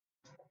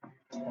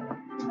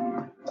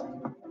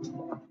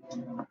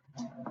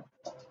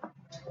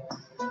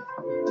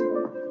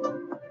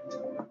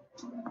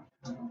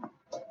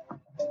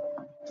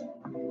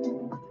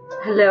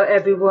Hello,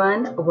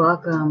 everyone.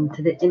 Welcome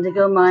to the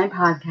Indigo Mind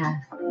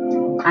Podcast.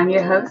 I'm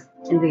your host,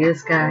 Indigo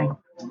Sky.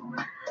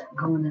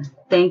 I want to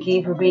thank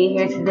you for being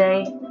here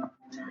today.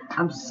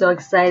 I'm so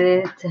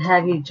excited to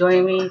have you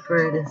join me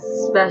for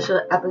this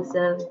special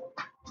episode.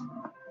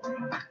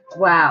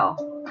 Wow.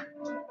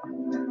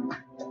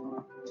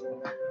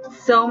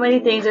 So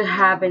many things are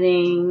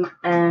happening,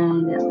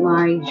 and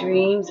my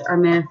dreams are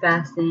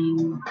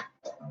manifesting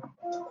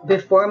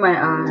before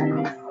my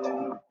eyes.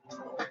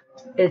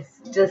 It's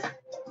just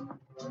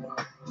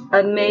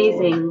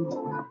amazing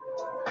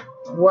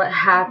what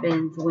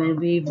happens when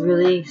we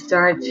really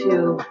start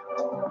to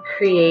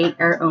create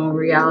our own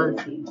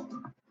reality.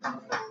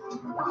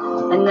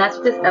 And that's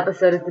what this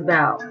episode is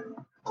about.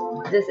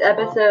 This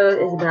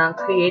episode is about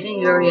creating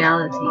your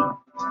reality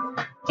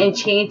and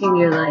changing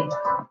your life,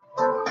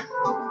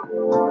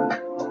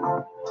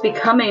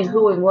 becoming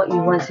who and what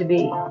you want to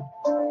be,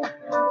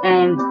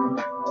 and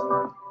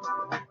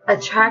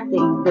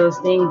attracting those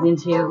things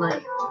into your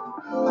life.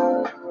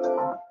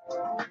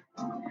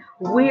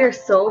 We are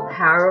so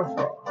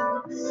powerful,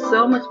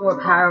 so much more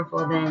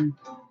powerful than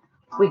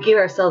we give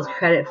ourselves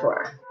credit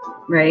for,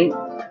 right?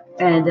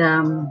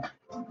 And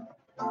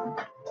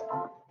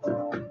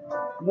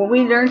when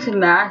we learn to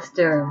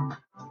master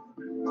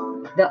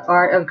the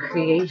art of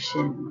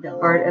creation, the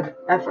art of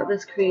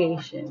effortless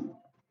creation,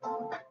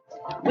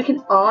 we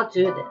can all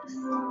do this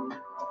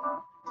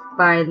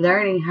by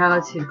learning how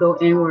to go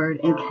inward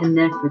and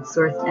connect with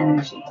source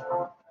energy.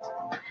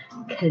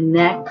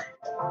 Connect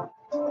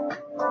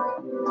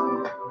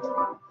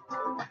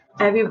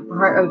every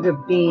part of your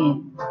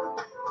being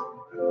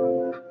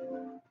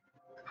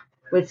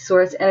with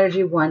source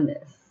energy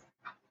oneness.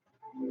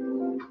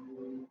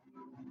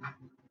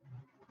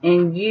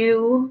 And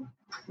you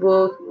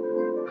will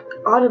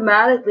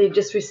automatically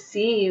just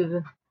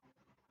receive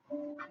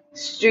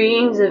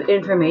streams of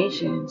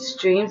information,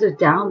 streams of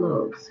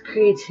downloads,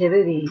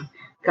 creativity,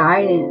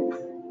 guidance.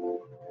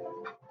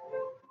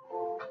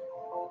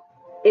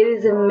 It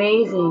is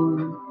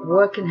amazing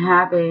what can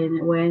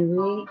happen when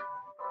we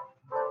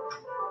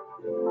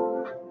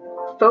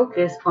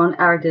focus on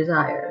our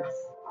desires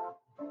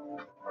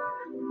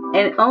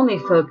and only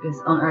focus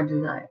on our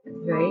desires,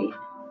 right?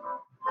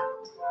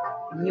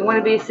 You want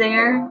to be a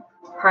singer?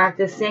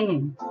 Practice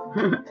singing.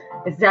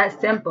 It's that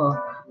simple.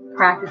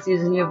 Practice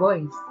using your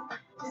voice.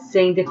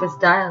 Sing different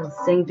styles,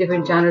 sing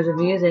different genres of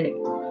music,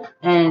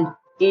 and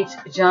each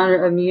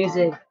genre of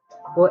music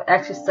will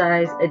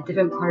exercise a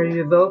different part of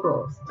your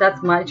vocals.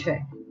 That's my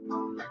trick.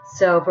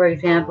 So, for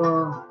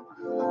example,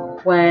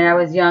 when I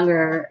was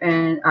younger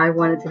and I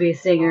wanted to be a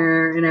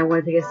singer and I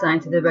wanted to get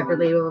signed to the record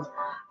labels,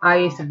 I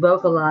used to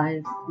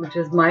vocalize, which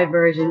was my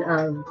version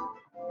of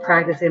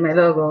practicing my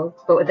vocals,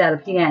 but without a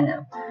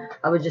piano.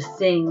 I would just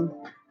sing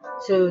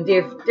to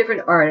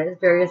different artists,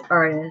 various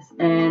artists,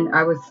 and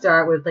I would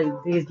start with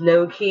like these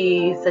low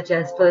keys, such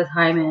as Phyllis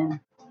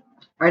Hyman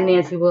or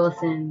Nancy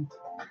Wilson,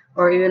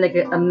 or even like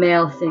a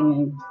male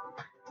singing.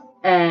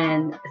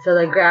 And so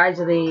like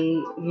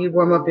gradually you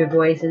warm up your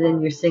voice and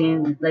then you're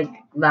singing like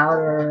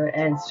louder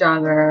and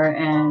stronger,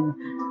 and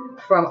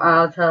from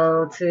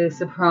alto to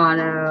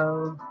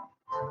soprano,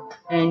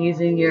 and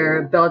using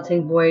your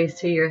belting voice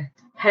to your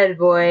head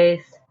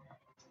voice.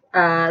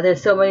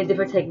 There's so many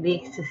different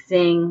techniques to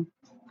sing.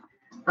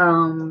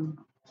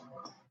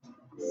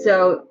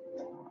 So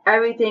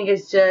everything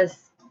is just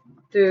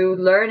through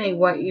learning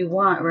what you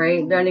want,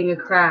 right? Learning a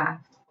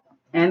craft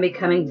and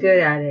becoming good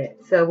at it.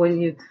 So when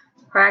you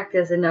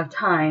practice enough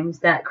times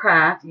that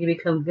craft, you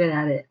become good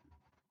at it.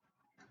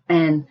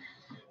 And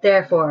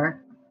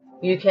therefore,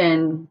 you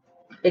can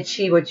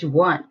achieve what you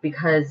want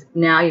because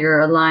now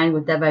you're aligned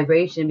with that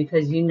vibration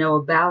because you know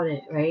about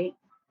it, right?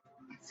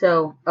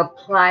 So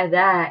apply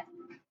that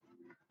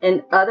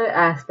in other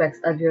aspects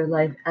of your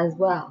life as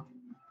well.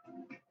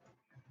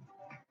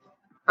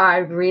 I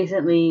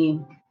recently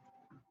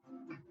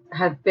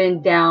have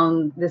been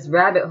down this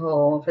rabbit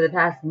hole for the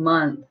past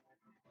month.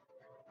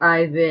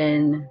 I've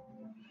been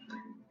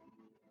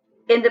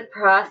in the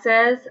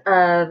process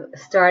of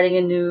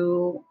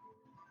starting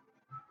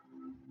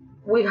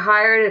we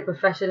hired a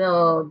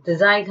professional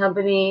design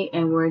company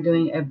and we're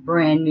doing a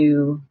brand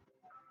new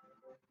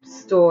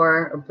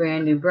store, a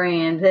brand new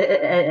brand,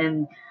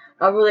 and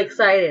I'm really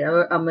excited.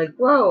 I'm like,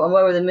 whoa, I'm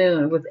over the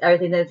moon with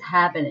everything that's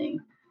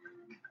happening.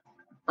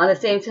 On the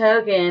same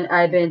token,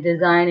 I've been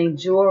designing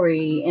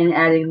jewelry and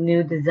adding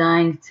new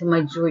designs to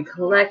my jewelry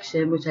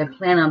collection, which I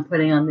plan on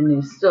putting on the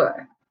new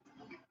store.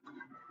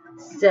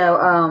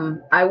 So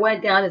I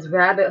went down this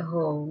rabbit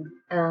hole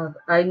of,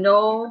 I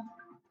know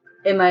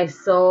in my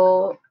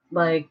soul,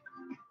 like,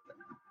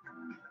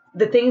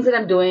 the things that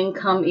I'm doing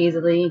come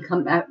easily,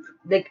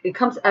 it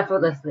comes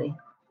effortlessly.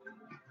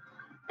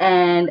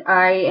 And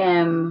I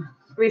am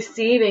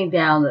receiving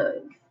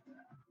downloads.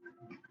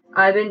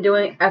 I've been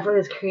doing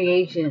effortless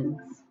creations.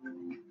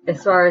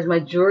 As far as my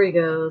jewelry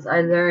goes,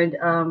 I learned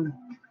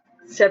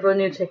several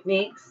new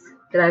techniques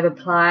that I've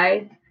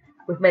applied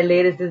with my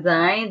latest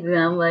designs, and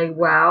I'm like,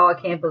 wow, I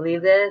can't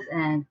believe this.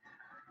 And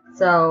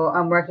so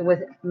I'm working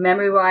with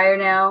memory wire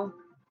now,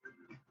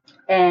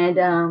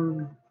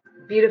 and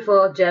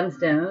beautiful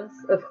gemstones,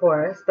 of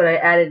course, but I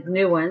added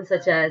new ones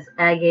such as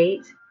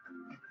agate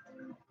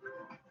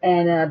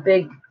and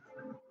big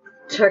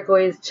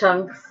turquoise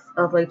chunks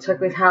of like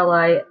turquoise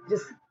halite,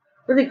 just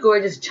really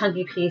gorgeous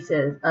chunky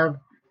pieces of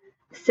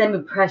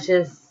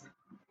semi-precious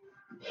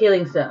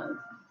healing stones.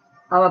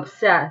 I'm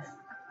obsessed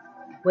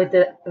with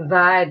the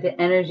vibe,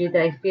 the energy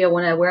that I feel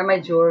when I wear my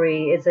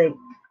jewelry.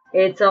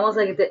 It's almost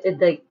like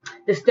the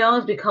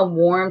stones become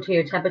warm to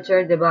your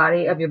temperature, the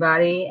body of your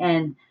body,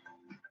 and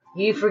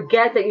you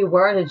forget that you're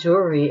wearing the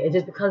jewelry. It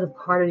just becomes a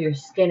part of your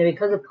skin. It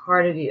becomes a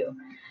part of you.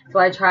 So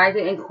I try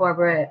to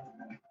incorporate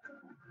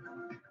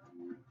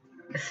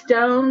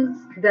stones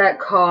that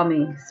call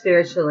me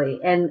spiritually,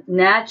 and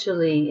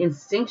naturally,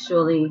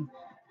 instinctually,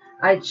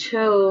 I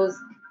chose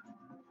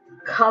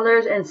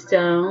colors and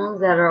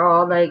stones that are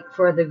all like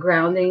for the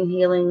grounding,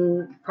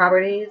 healing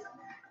properties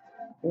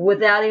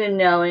without even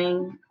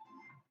knowing.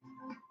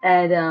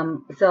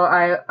 And so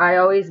I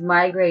always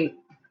migrate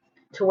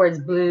towards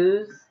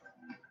blues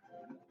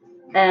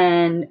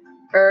and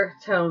earth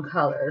tone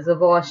colors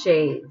of all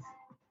shades.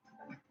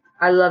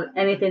 I love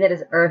anything that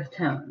is earth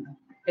tone.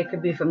 It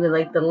could be from the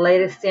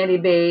latest sandy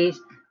beige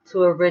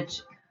to a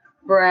rich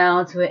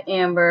brown to an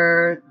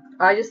amber.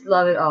 I just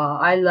love it all.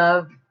 I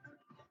love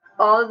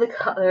all of the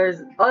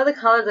colors. All of the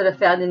colors that are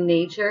found in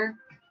nature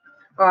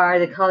are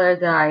the colors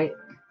that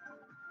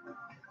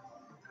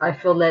I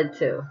feel led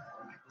to.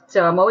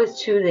 So I'm always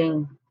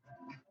choosing.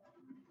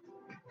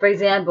 For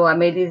example, I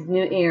made these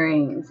new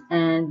earrings,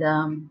 and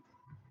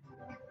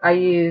I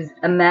used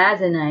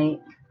amazonite,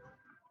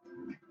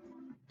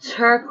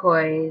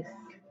 turquoise,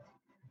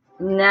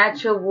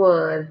 natural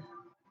wood,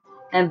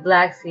 and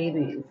black sea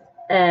beads.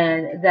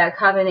 And that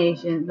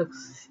combination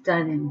looks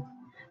stunning.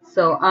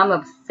 So I'm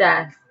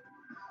obsessed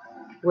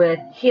with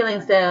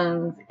healing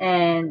stones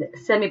and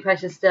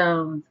semi-precious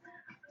stones.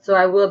 So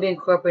I will be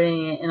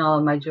incorporating it in all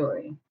of my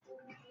jewelry.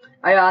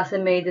 I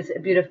also made this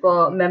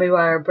beautiful memory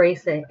wire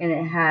bracelet, and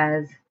it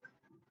has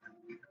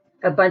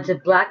a bunch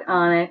of black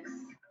onyx,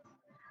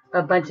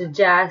 a bunch of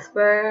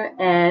jasper,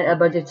 and a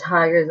bunch of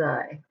tiger's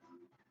eye,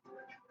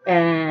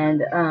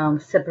 and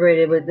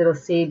separated with little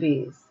sea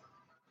beads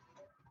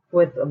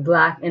with a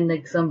black and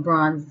like some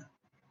bronze.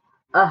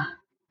 I'm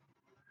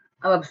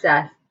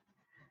obsessed.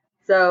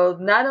 So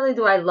not only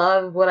do I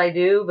love what I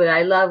do, but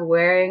I love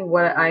wearing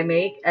what I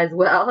make as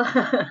well.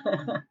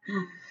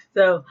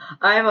 So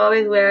I'm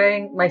always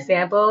wearing my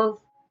samples,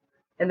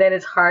 and then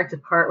it's hard to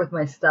part with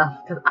my stuff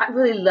because I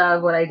really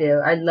love what I do.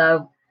 I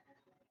love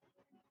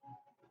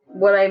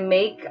what I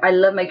make. I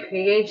love my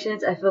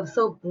creations. I feel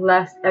so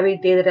blessed every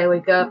day that I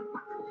wake up,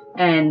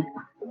 and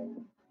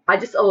I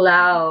just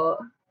allow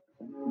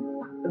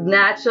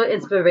natural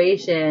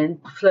inspiration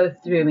to flow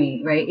through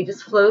me, right? It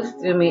just flows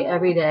through me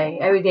every day.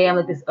 Every day I'm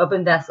like this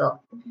open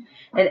vessel,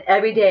 and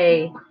every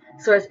day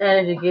source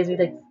energy gives me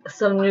like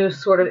some new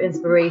sort of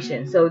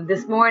inspiration. So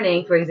this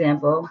morning, for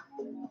example,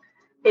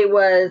 it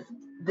was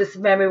this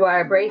memory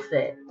wire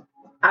bracelet.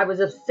 I was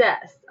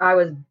obsessed. I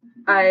was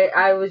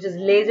just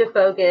laser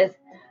focused.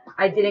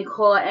 I didn't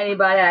call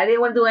anybody. I didn't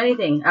want to do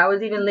anything. I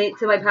was even late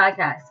to my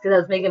podcast because I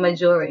was making my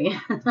jewelry.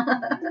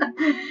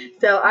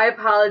 So I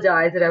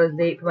apologize that I was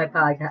late for my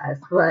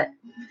podcast, but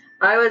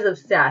I was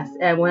obsessed.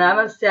 And when I'm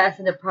obsessed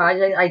in a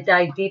project, I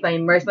dive deep. I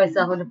immerse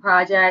myself in the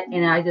project,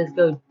 and I just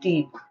go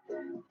deep.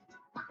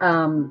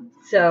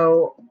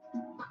 So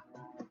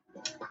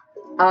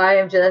I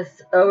am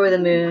just over the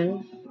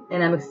moon,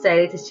 and I'm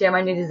excited to share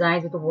my new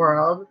designs with the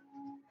world.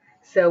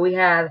 So we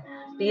have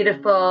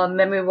beautiful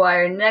memory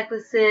wire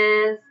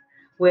necklaces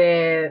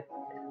with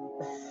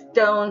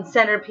stone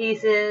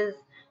centerpieces,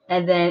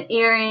 and then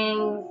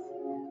earrings,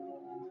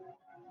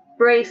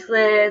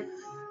 bracelets,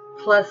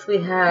 plus we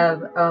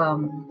have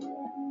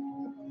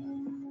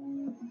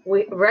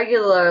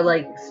regular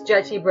like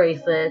stretchy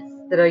bracelets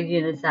that are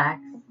unisex.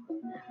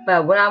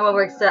 But what I'm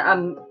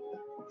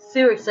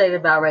super excited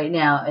about right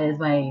now is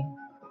my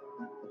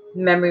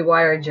memory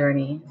wire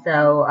journey.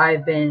 So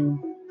I've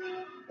been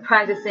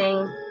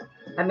practicing.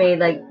 I made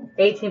like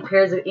 18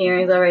 pairs of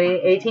earrings already,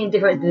 18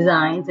 different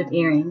designs of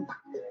earrings,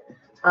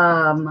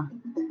 a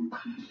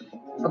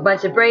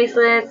bunch of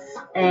bracelets,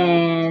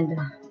 and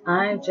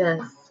I'm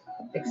just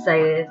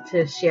excited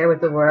to share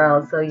with the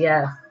world. So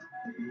yes,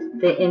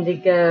 the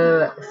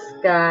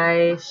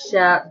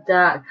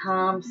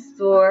IndigoSkyShop.com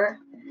store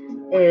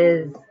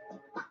is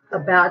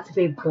about to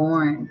be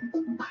born.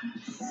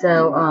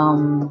 So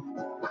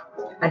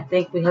I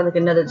think we have like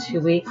another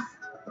 2 weeks,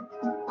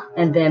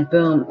 and then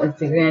boom, it's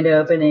the grand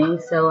opening.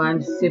 So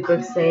I'm super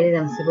excited.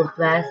 I'm super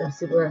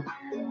blessed.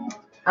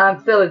 I'm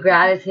filled with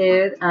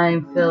gratitude.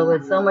 I'm filled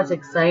with so much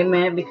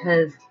excitement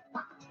because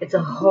it's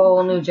a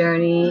whole new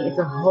journey. It's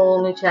a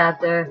whole new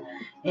chapter,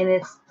 and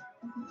it's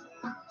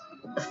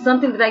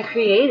something that I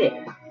created.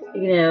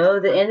 You know,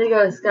 the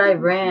Indigo Sky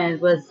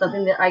brand was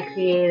something that I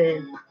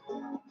created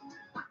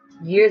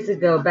years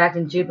ago back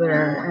in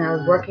Jupiter, and I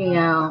was working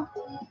out.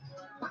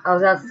 I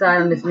was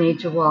outside on this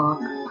nature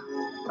walk.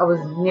 I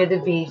was near the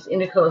beach in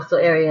the coastal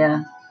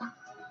area,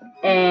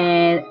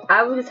 And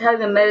I was just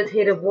having a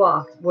meditative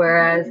walk,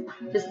 whereas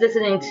just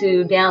listening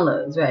to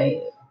downloads,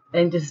 right?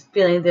 And just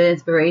feeling the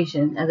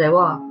inspiration as I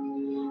walk.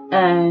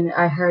 And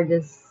I heard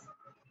this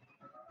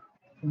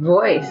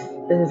voice.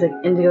 It was like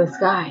indigo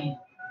sky.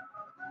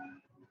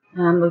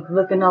 And I'm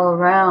looking all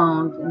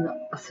around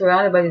and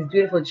surrounded by these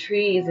beautiful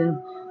trees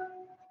and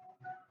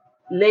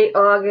late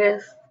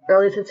August,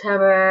 early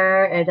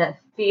September, and that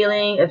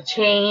feeling of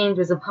change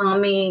was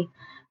upon me.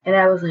 And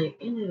I was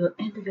like,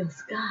 indigo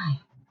sky.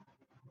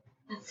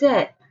 That's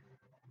it.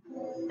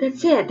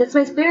 That's it. That's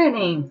my spirit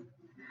name.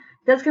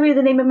 That's going to be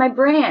the name of my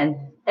brand.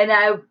 And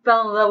I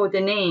fell in love with the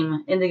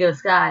name Indigo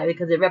Sky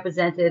because it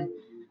represented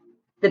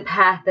the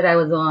path that I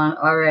was on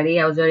already.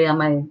 I was already on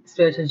my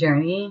spiritual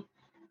journey.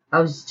 I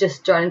was just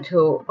starting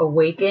to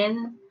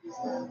awaken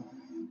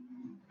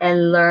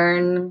and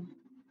learn.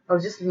 I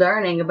was just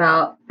learning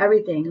about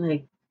everything,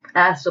 like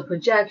astral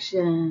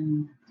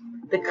projection,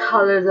 the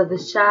colors of the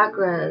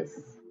chakras,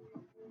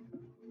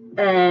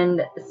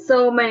 and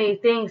so many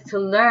things to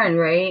learn,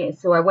 right?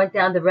 So I went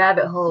down the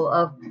rabbit hole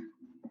of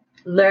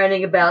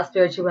learning about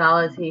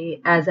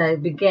spirituality as I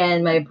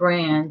began my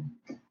brand.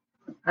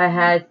 I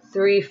had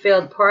 3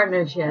 failed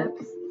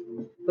partnerships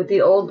with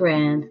the old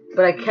brand,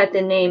 but I kept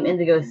the name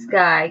Indigo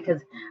Sky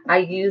because I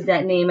use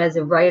that name as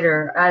a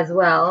writer as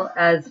well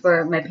as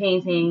for my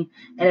painting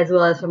and as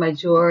well as for my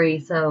jewelry.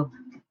 So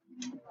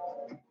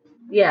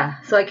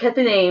yeah, so I kept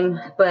the name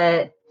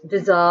but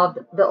dissolved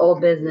the old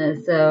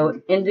business.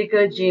 So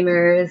Indigo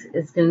Dreamers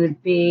is going to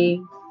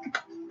be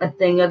a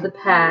thing of the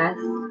past,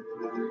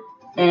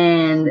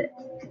 and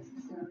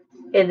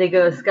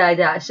Indigo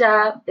Sky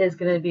Shop is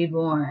going to be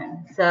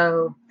born.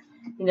 So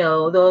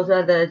those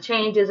are the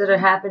changes that are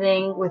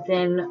happening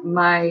within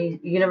my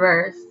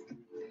universe.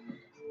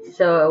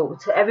 So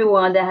to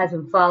everyone that has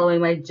been following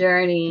my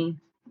journey,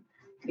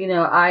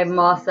 I'm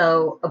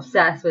also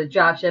obsessed with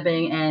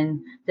dropshipping and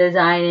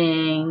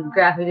designing,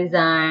 graphic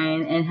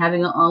design, and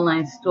having an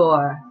online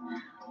store.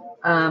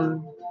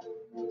 So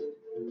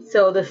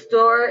the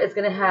store is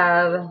going to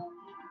have,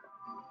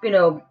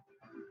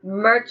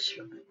 merch,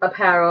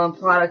 apparel, and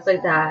products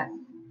like that.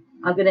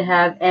 I'm going to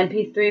have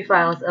MP3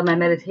 files of my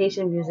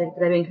meditation music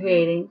that I've been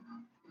creating.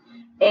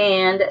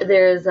 And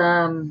there's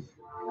going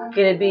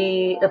to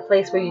be a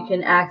place where you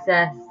can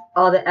access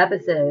all the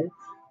episodes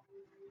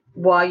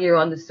while you're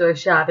on the store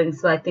shopping.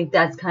 So I think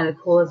that's kind of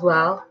cool as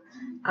well.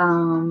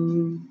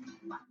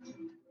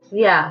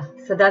 Yeah,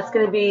 so that's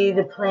going to be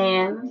the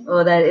plan,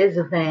 or that is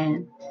the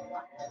plan,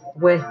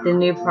 with the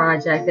new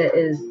project that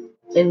is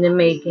in the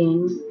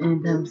making.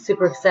 And I'm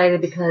super excited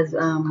because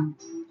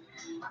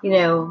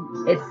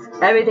it's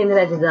everything that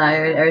I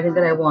desired, everything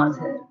that I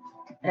wanted.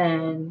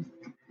 And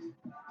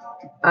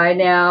I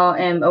now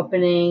am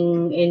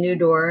opening a new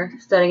door,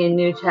 starting a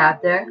new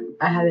chapter.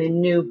 I have a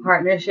new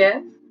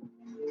partnership.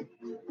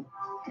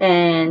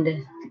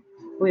 And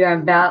we are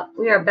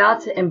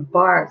about to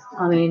embark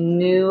on a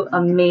new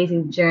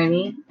amazing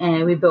journey.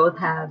 And we both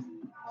have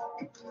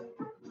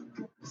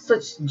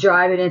such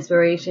drive and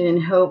inspiration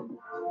and hope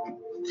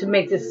to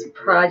make this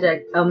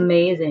project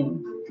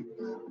amazing.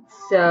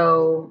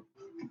 So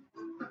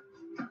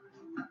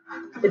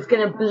it's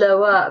going to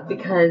blow up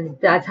because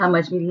that's how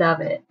much we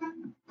love it.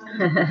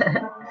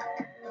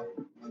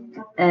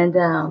 And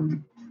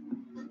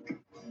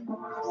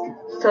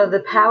so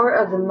the power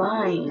of the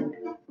mind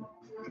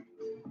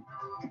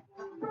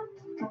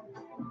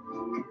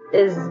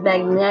is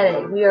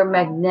magnetic. We are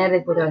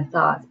magnetic with our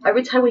thoughts.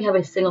 Every time we have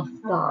a single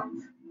thought,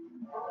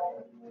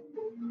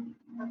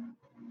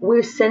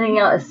 we're sending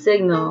out a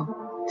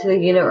signal to the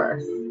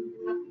universe.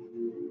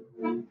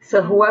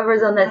 So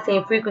whoever's on that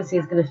same frequency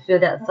is going to feel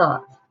that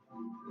thought.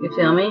 You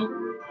feel me?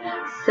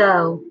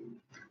 So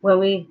when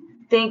we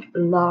think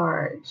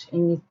large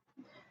and you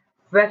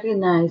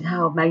recognize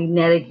how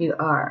magnetic you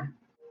are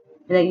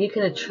and that you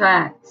can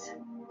attract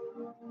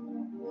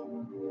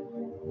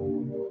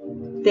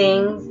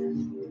things,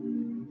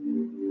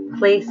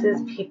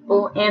 places,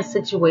 people, and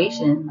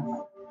situations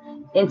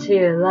into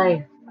your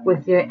life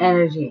with your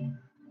energy.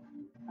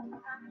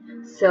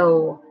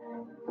 So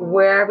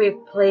where we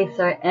place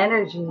our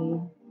energy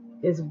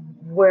is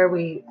where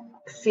we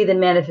see the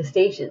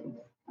manifestation.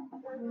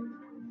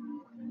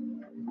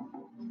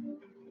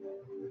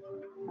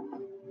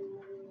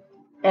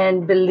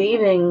 And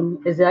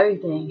believing is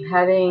everything.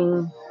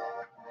 Having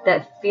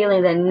that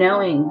feeling, that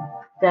knowing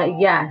that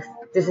yes,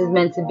 this is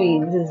meant to be,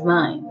 this is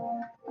mine.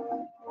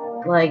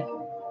 Like,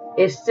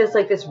 it's just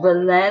like this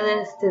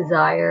relentless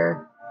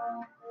desire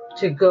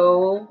to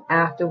go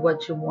after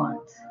what you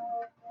want.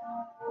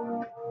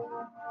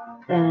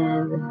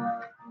 And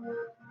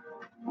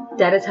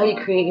that is how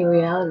you create your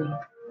reality.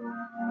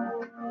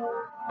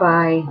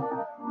 By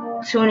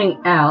tuning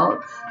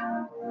out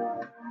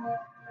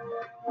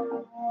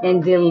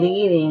and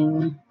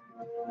deleting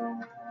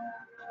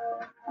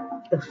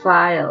the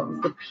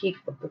files, the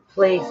people, the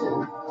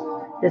places,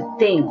 the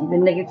things, the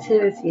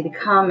negativity, the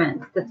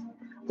comments, the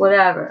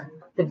whatever,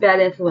 the bad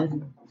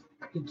influences.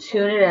 You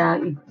tune it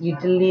out, you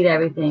delete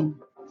everything,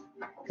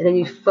 and then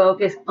you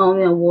focus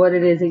only on what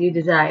it is that you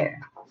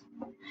desire.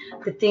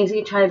 the things that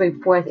you're trying to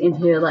bring forth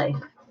into your life.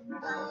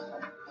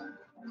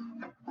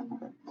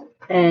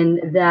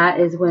 And that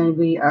is when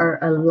we are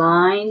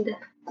aligned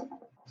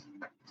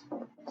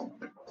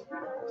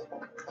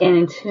and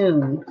in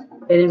tune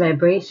and in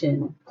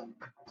vibration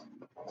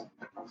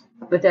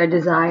with our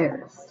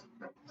desires.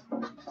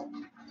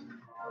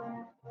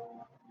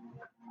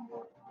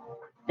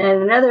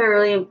 And another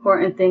really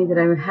important thing that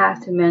I would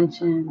have to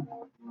mention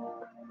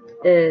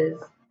is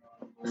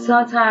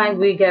sometimes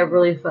we get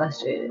really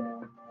frustrated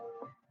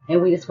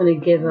and we just want to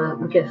give up.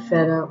 We get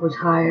fed up. We're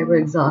tired. We're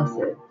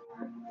exhausted.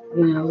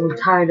 We're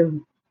tired of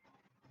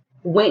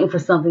waiting for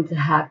something to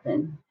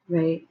happen,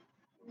 right?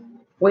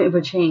 Waiting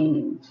for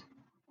change.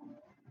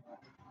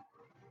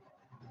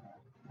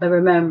 But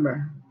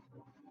remember,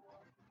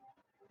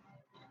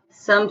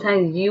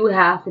 sometimes you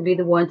have to be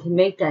the one to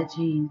make that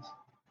change.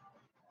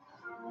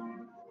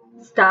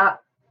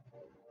 Stop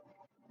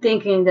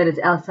thinking that it's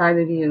outside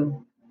of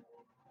you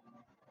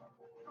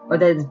or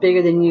that it's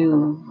bigger than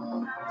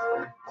you,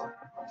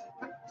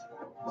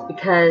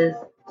 because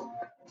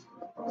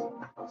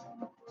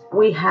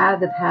we have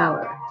the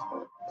power.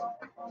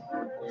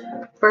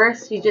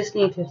 First, you just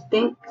need to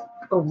think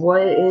of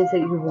what it is that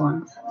you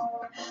want.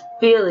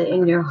 Feel it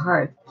in your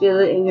heart. Feel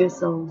it in your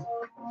soul.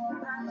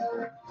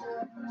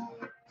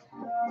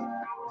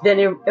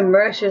 Then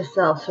immerse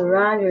yourself,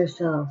 surround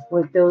yourself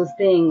with those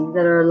things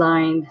that are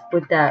aligned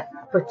with that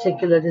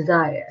particular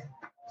desire.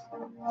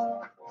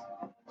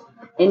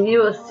 And you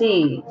will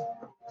see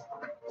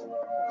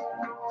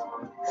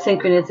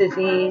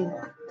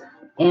synchronicities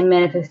and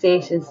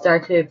manifestations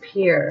start to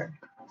appear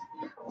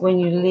when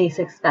you least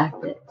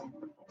expect it.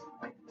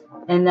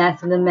 And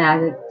that's when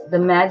the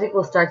magic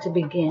will start to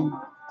begin.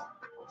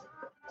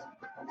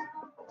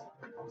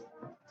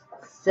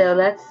 So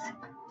let's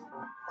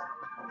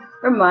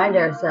remind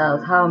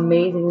ourselves how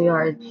amazing we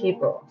are as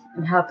people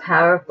and how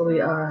powerful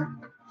we are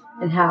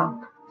and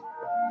how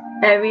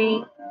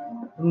every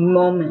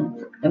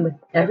moment and with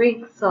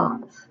every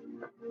thought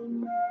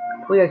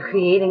we are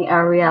creating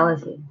our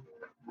reality.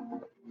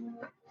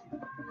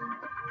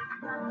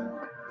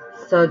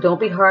 So don't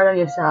be hard on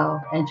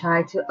yourself and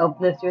try to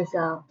uplift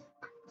yourself.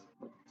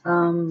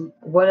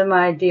 One of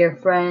my dear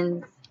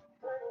friends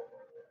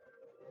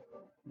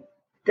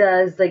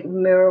does like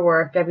mirror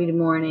work every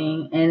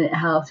morning, and it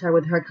helps her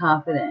with her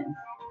confidence.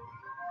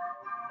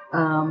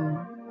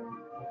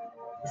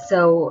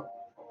 So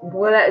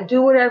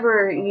do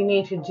whatever you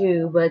need to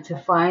do, but to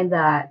find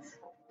that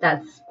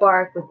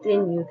spark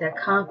within you, that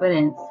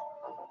confidence,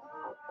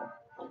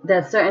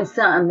 that certain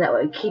something that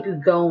would keep you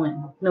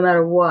going no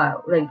matter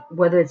what. Like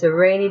whether it's a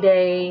rainy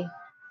day,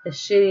 a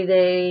shitty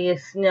day, a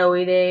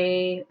snowy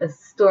day, a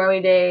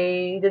stormy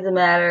day, it doesn't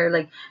matter.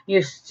 Like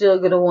you're still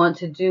gonna want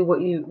to do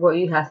what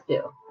you have to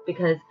do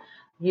because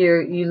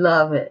you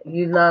love it.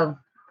 You love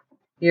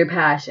your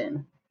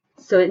passion.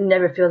 So it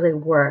never feels like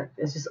work.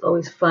 It's just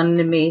always fun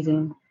and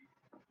amazing.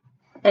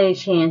 Any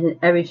chance and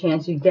every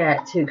chance you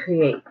get to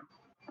create.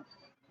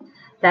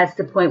 That's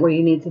the point where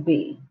you need to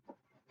be.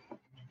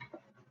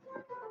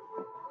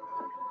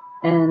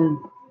 And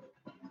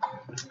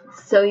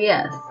so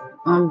yes,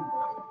 I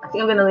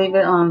think I'm gonna leave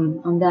it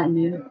on that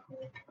note.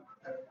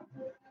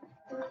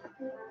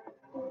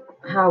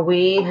 How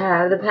we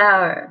have the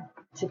power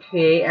to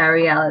create our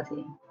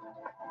reality.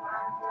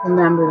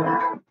 Remember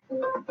that.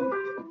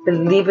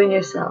 Believe in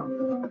yourself.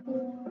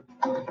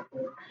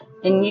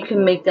 And you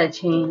can make that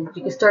change.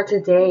 You can start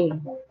today.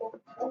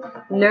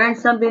 Learn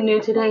something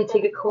new today.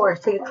 Take a course.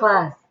 Take a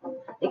class.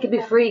 It can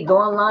be free. Go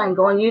online.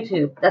 Go on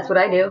YouTube. That's what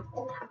I do.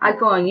 I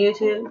go on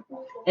YouTube.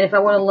 And if I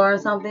want to learn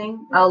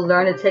something, I'll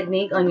learn a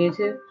technique on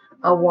YouTube.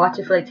 I'll watch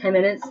it for like 10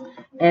 minutes.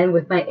 And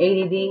with my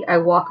ADD, I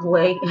walk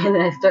away and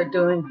then I start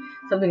doing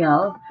something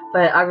else.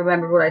 But I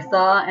remember what I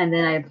saw and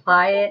then I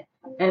apply it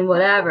and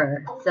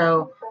whatever.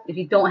 So if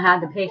you don't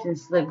have the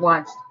patience to like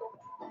watch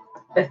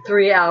a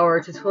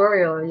 3-hour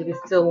tutorial, you can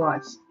still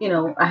watch,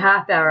 a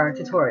half-hour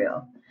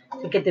tutorial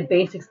to get the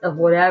basics of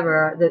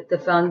whatever, the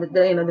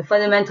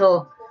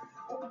fundamental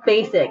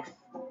basics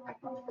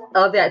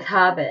of that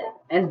topic,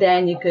 and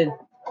then you could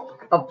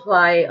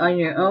apply it on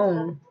your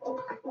own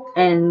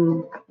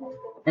and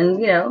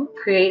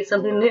create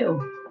something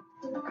new.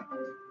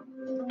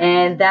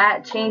 And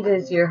that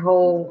changes your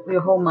whole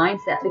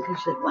mindset, because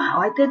you're like, wow,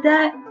 I did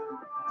that.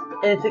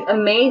 And it's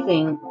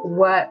amazing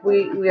what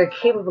we are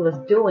capable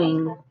of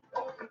doing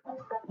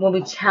when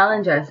we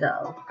challenge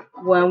ourselves,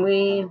 when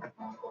we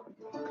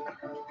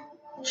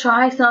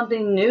try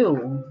something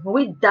new, when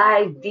we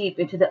dive deep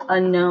into the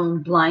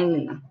unknown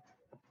blindly.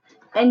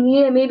 And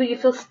yeah, maybe you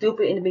feel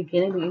stupid in the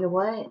beginning, but you know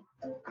what?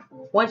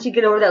 Once you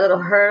get over that little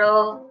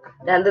hurdle,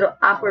 that little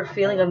awkward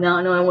feeling of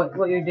not knowing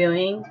what you're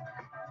doing,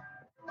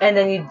 and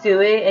then you do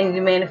it and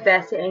you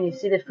manifest it and you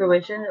see the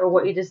fruition or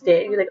what you just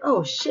did, you're like,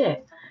 oh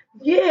shit,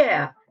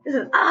 yeah, this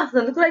is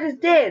awesome. Look what I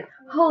just did.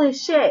 Holy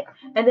shit.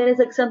 And then it's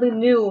like something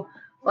new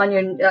on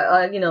your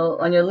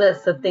on your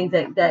list of things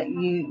that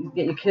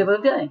you're capable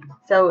of doing.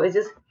 So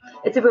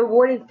it's a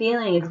rewarding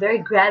feeling. It's very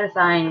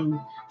gratifying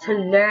to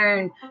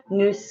learn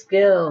new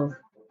skills,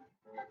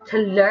 to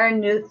learn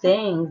new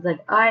things.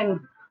 Like,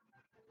 I'm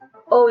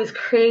always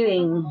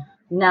craving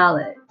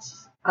knowledge.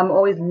 I'm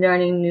always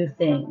learning new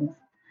things.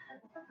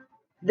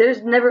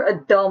 There's never a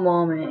dull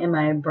moment in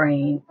my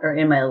brain or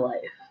in my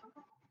life.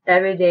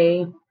 Every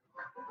day,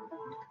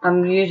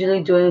 I'm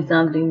usually doing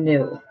something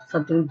new,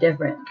 something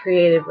different,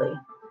 creatively.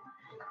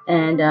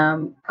 And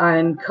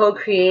I'm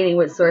co-creating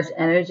with source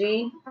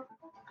energy.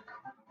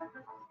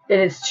 It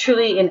is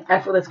truly an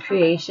effortless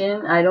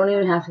creation. I don't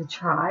even have to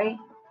try.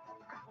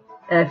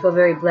 And I feel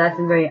very blessed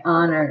and very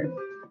honored.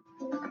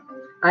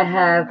 I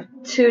have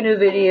 2 new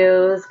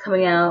videos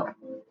coming out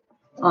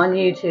on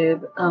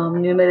YouTube,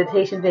 new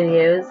meditation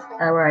videos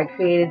where I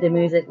created the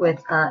music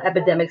with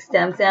epidemic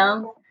stem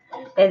sounds,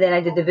 and then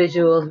I did the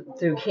visuals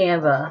through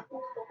Canva.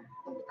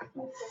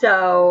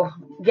 So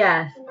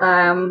yes,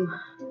 I'm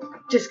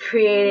just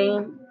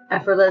creating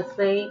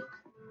effortlessly,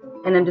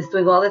 and I'm just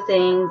doing all the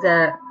things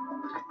that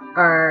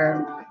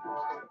are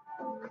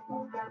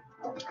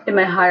in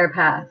my higher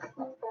path,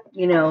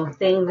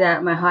 things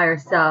that my higher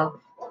self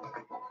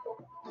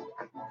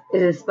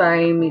is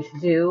inspiring me to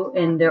do,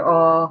 and they're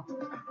all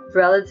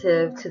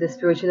relative to the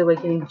spiritual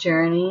awakening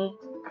journey,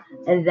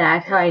 and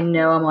that's how I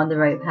know I'm on the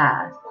right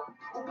path.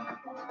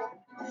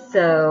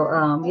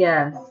 So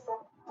yes,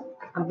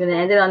 I'm gonna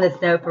end it on this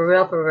note, for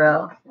real, for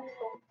real.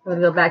 I'm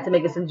gonna go back to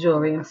making some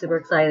jewelry. I'm super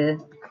excited.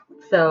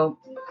 So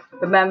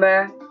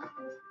remember,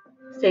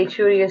 stay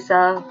true to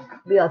yourself,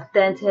 be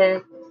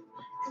authentic,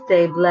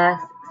 stay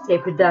blessed, stay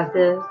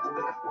productive,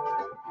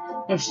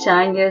 and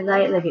shine your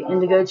light like an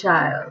indigo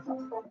child.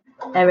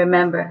 And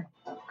remember,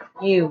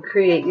 you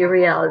create your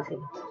reality.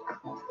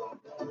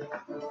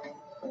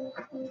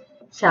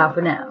 Ciao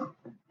for now.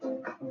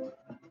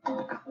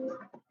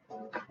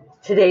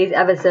 Today's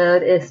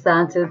episode is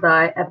sponsored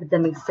by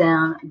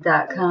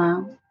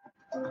EpidemicSound.com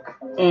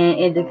and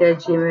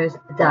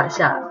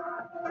IndigoDreamers.shop,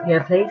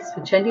 your place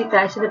for trendy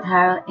fashion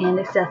apparel and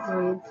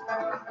accessories.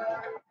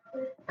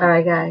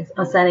 Alright guys,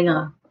 I'm signing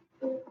off.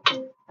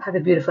 Have a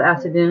beautiful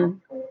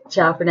afternoon.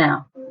 Ciao for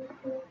now.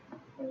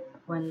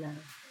 One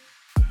love.